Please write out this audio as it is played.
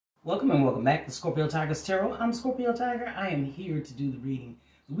Welcome and welcome back to Scorpio Tiger's Tarot. I'm Scorpio Tiger. I am here to do the reading,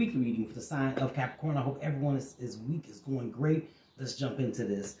 the weekly reading for the sign of Capricorn. I hope everyone's week is going great. Let's jump into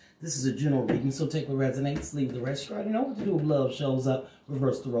this. This is a general reading, so take what resonates, leave the rest. You already know what to do if love shows up.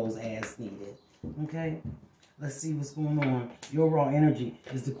 Reverse the roles as needed. Okay? Let's see what's going on. Your raw energy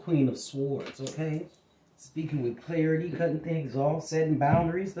is the Queen of Swords, okay? Speaking with clarity, cutting things off, setting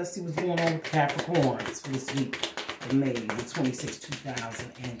boundaries. Let's see what's going on with Capricorns for this week. May the 26th,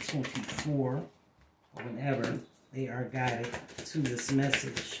 2024, or whenever they are guided to this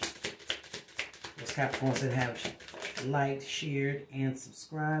message. Those Capricorns that have liked, shared, and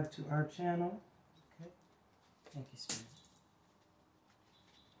subscribed to our channel. Okay. Thank you, Spirit.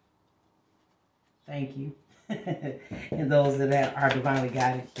 Thank you. And those that are divinely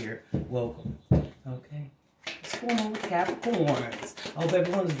guided here, welcome. Okay. What's going on with Capricorns? I hope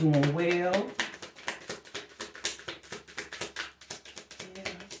everyone's doing well.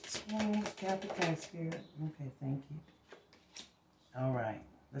 Capricorn Spirit. Okay, thank you. All right.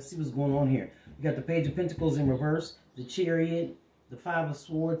 Let's see what's going on here. We got the Page of Pentacles in reverse, the Chariot, the Five of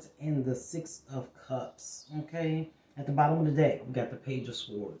Swords, and the Six of Cups. Okay. At the bottom of the deck, we got the Page of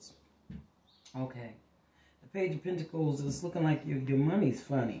Swords. Okay. The Page of Pentacles is looking like your money's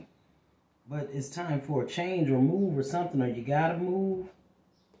funny. But it's time for a change or move or something, or you gotta move.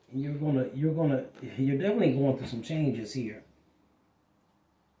 And you're definitely going through some changes here.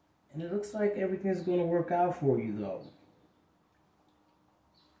 And it looks like everything's going to work out for you, though.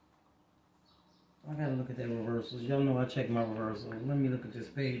 I got to look at that reversals. Y'all know I check my reversals. Let me look at this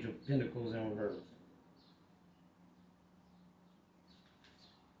Page of Pentacles in reverse.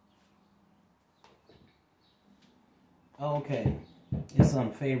 Okay. It's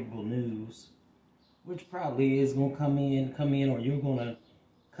unfavorable news. Which probably is going to come in, or you're going to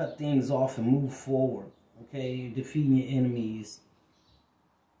cut things off and move forward. Okay? You're defeating your enemies.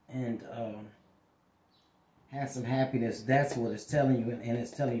 And have some happiness. That's what it's telling you, and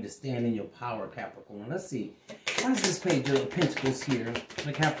it's telling you to stand in your power, Capricorn. Let's see. Why is this Page of Pentacles here?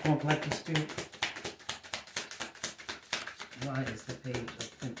 The Capricorn Collective Spirit. Why is the Page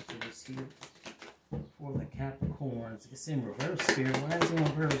of Pentacles here for the Capricorns? It's in reverse, Spirit. Why is it in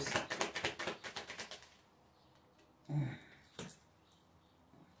reverse?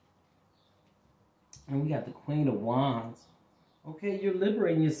 And we got the Queen of Wands. Okay, you're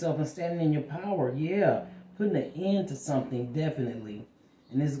liberating yourself and standing in your power. Yeah, putting an end to something, definitely.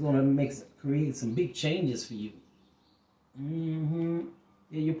 And this is going to create some big changes for you. Yeah,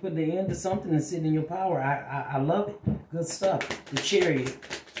 you're putting an end to something and sitting in your power. I love it. Good stuff. The Chariot.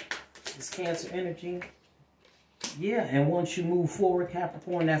 This Cancer energy. Yeah, and once you move forward,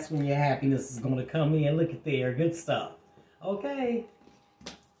 Capricorn, that's when your happiness is going to come in. Look at there. Good stuff. Okay.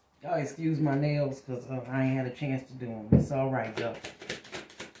 Oh, excuse my nails because I ain't had a chance to do them. It's all right, though.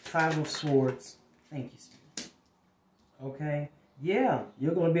 Five of Swords. Thank you, Spirit. Okay. Yeah,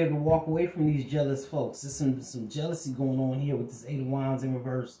 you're going to be able to walk away from these jealous folks. There's some jealousy going on here with this Eight of Wands in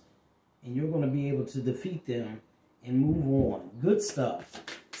reverse. And you're going to be able to defeat them and move on. Good stuff.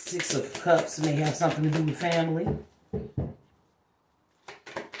 Six of Cups may have something to do with family.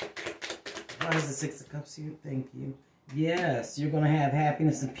 Why is the Six of Cups here? Thank you. Yes, you're going to have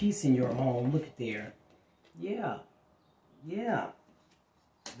happiness and peace in your home. Look at there. Yeah. Yeah.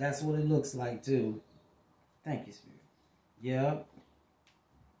 That's what it looks like, too. Thank you, Spirit. Yeah.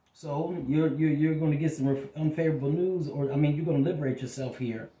 So, you're going to get some unfavorable news, or, I mean, you're going to liberate yourself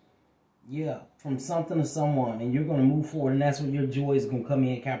here. Yeah. From something to someone, and you're going to move forward, and that's where your joy is going to come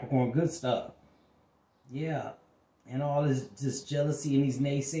in, Capricorn. Good stuff. Yeah. And all this jealousy and these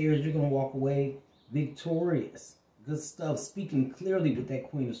naysayers, you're going to walk away victorious. Good stuff. Speaking clearly with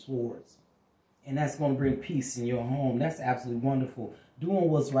that Queen of Swords. And that's going to bring peace in your home. That's absolutely wonderful. Doing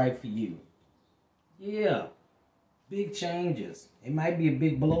what's right for you. Yeah. Big changes. It might be a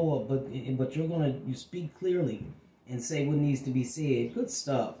big blow up, but you speak clearly and say what needs to be said. Good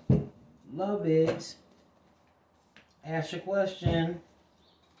stuff. Love it. Ask your question.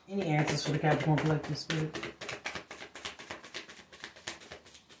 Any answers for the Capricorn Collective Spirit?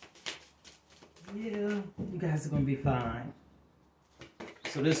 Yeah, you guys are going to be fine.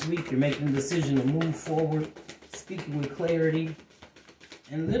 So this week you're making the decision to move forward, speaking with clarity,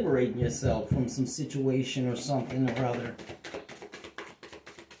 and liberating yourself from some situation or something or other.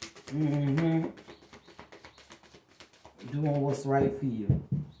 Doing what's right for you.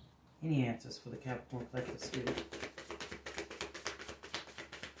 Any answers for the Capricorn Collective Spirit?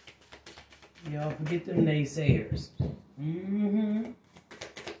 Y'all forget them naysayers.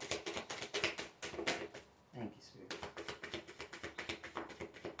 Thank you, Spirit.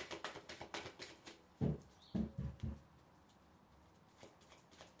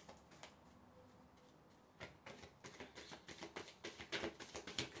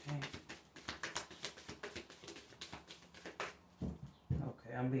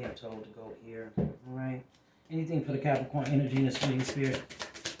 I'm being told to go here. All right. Anything for the Capricorn energy in this reading, Spirit?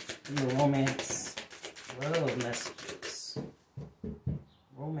 Your romance, love messages,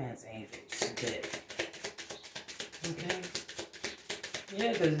 romance angels, dead. Okay.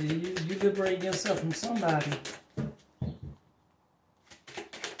 Yeah, because you liberate yourself from somebody.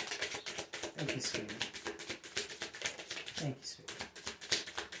 Thank you, Spirit. Thank you, Spirit.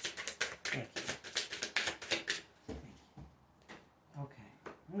 Thank you. Okay,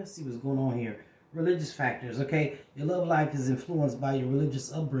 let's see what's going on here. Religious factors, okay? Your love life is influenced by your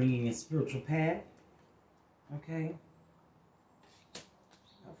religious upbringing and spiritual path. Okay?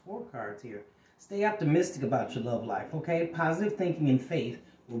 Got 4 cards here. Stay optimistic about your love life, okay? Positive thinking and faith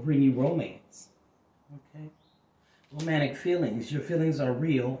will bring you romance. Okay? Romantic feelings. Your feelings are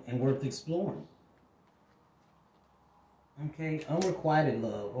real and worth exploring. Okay? Unrequited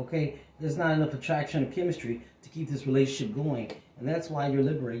love, okay? There's not enough attraction or chemistry to keep this relationship going. And that's why you're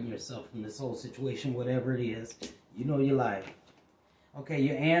liberating yourself from this whole situation, whatever it is. You know your life. Okay,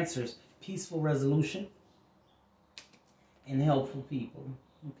 your answers. Peaceful resolution and helpful people.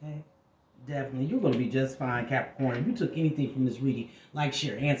 Okay? Definitely. You're going to be just fine, Capricorn. If you took anything from this reading, like,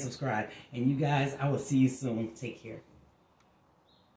 share, and subscribe. And you guys, I will see you soon. Take care.